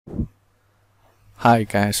Hi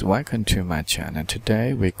guys, welcome to my channel.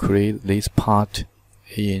 Today we create this part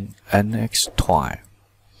in NX 12.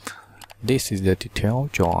 This is the detail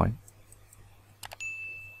joint.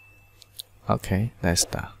 Okay, let's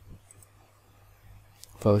start.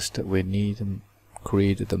 First we need to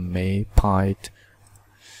create the main part.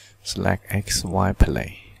 Select XY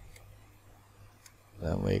plane.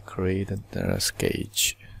 Then we create the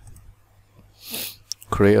sketch.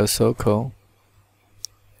 Create a circle.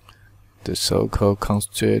 The circle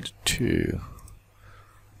constitutes to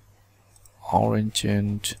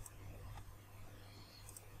origin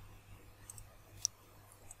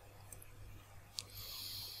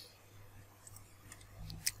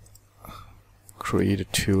create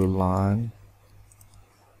two lines.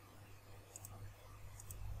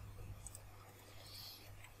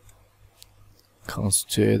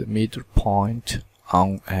 Constitute middle point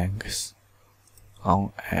on X.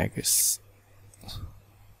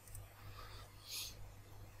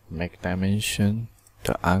 Make dimension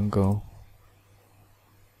the angle.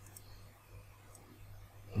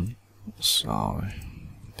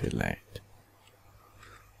 Delete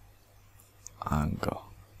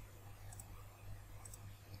angle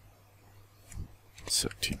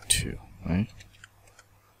 32, right?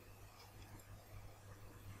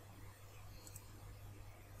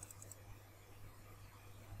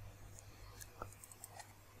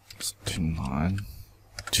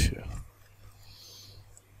 Two.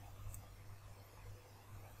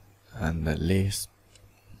 And the least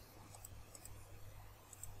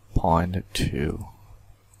point to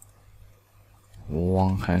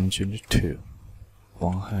 102.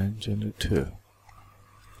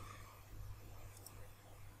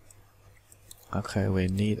 Okay, we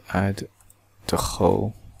need add the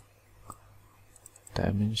whole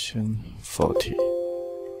dimension 40.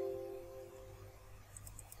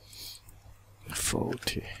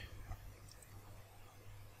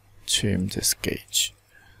 Trim the sketch.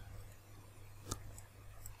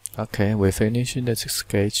 Okay, we finish the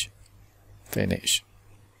sketch. Finish.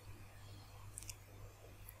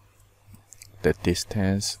 The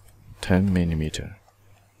distance 10 mm.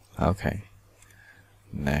 Okay.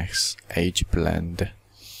 Next, edge blend.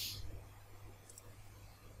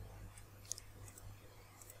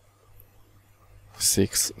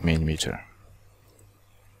 Six mm.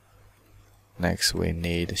 Next, we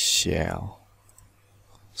need shell.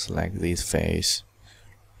 Select this face.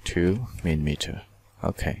 2 mm.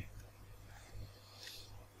 Okay.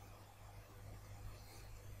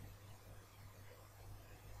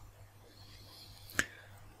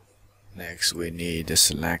 Next, we need to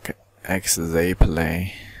select XZ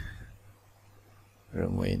plane.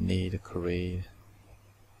 Then we need to create.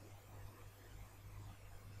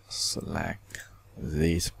 Select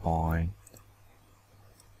this point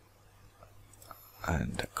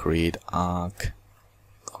and create arc.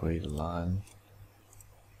 Create line.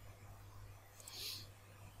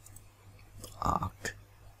 Arc.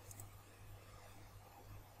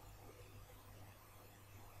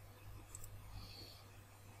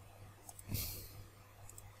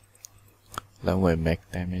 Then we make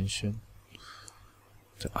dimension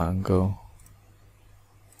the angle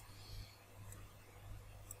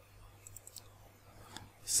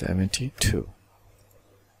 72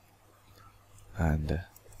 and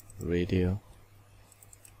radius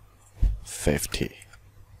 50.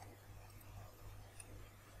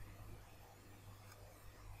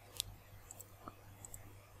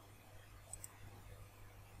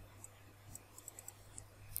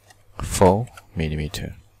 Four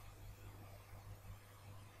mm.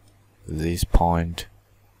 This point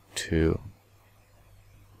to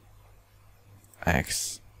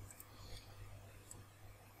X.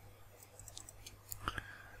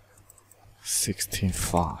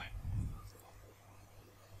 16.5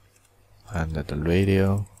 and the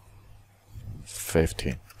radius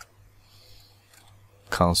 15.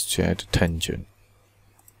 Constitute tangent.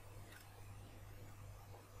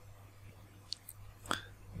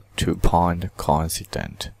 Two-point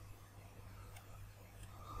coincident.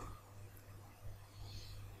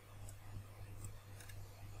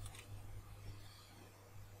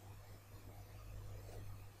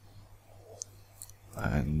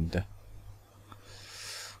 And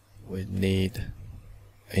we need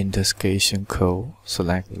intersection code.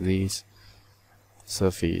 Select this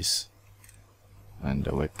surface and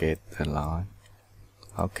we get the line.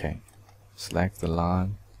 Okay, select the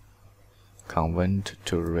line, convert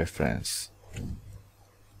to reference.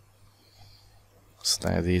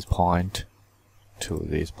 Select this point to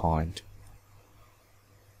this point.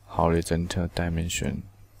 Horizontal dimension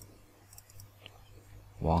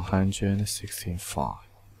 165.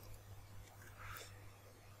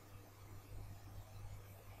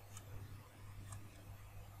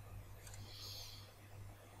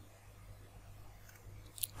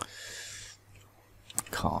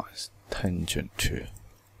 because tangent to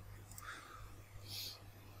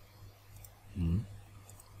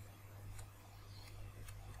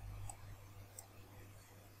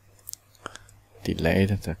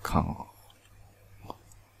delete the con.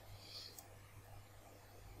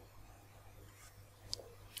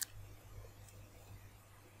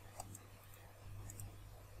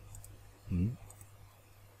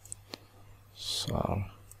 So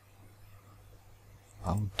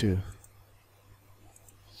undo.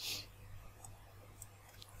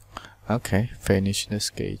 Okay, finish the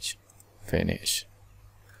sketch. Finish.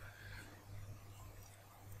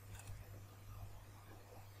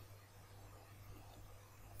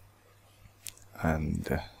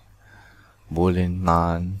 And Boolean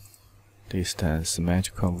non-distance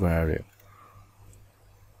symmetrical value.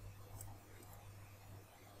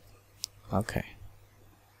 Okay.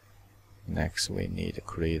 Next, we need to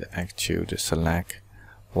create actual to select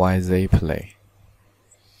YZ plane.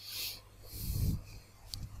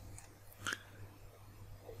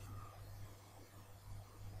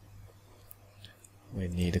 We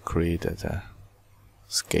need to create the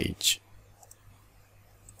sketch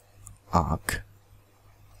arc.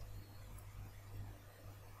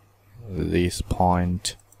 This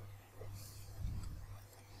point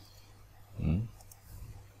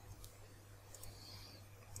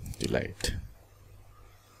delete.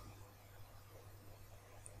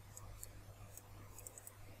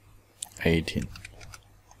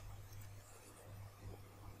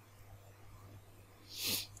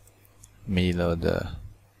 Mirror the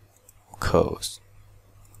curves.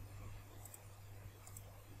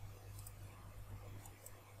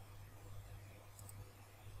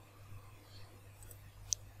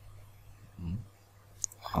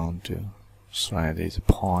 Undo. Slide this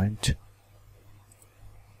point.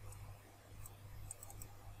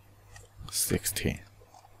 16.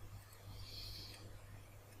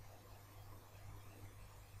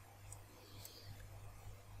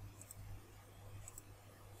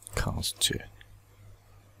 Comes to.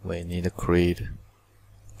 We need to create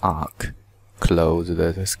arc. Close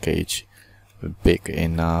the sketch big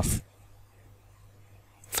enough.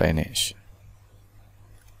 Finish.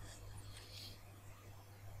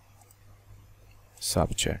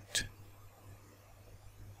 Subject.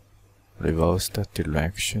 Reverse the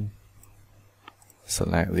direction.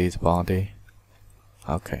 Select this body.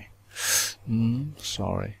 Okay.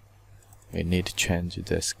 Sorry. We need to change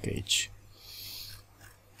the sketch.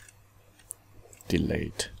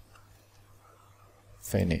 Delete.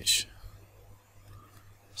 Finish.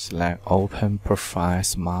 Select Open Profile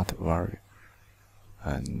Smart Value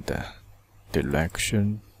and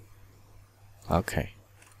direction. Okay.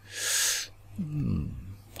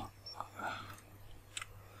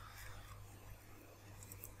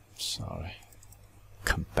 Sorry.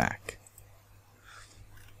 Come back.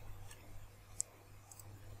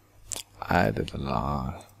 Add the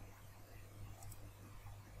line.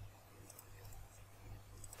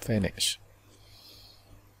 Finish.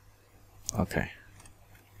 Okay.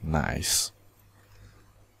 Nice.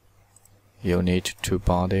 Unit to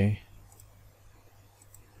body.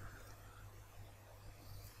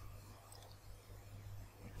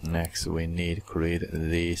 Next, we need to create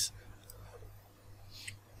this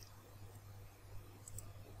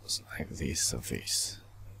like this surface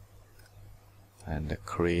and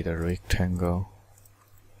create a rectangle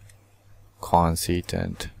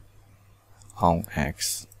coincident on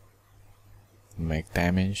X. Make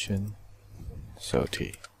dimension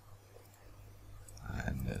 30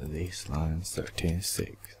 and this line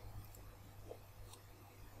 13.6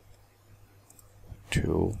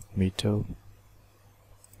 2 meter.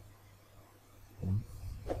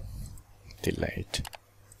 Delete.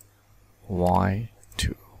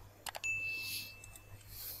 Y2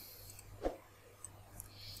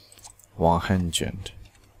 100.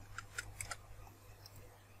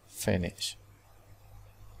 Finish.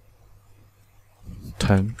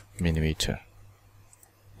 10 millimeter.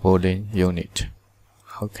 Boolean unit.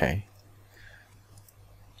 Okay.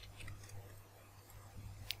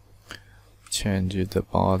 Change the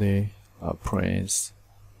body appearance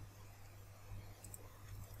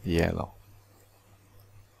yellow.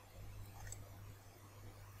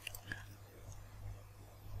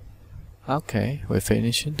 Okay, we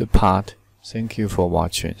finished the part. Thank you for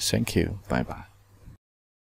watching. Thank you. Bye bye.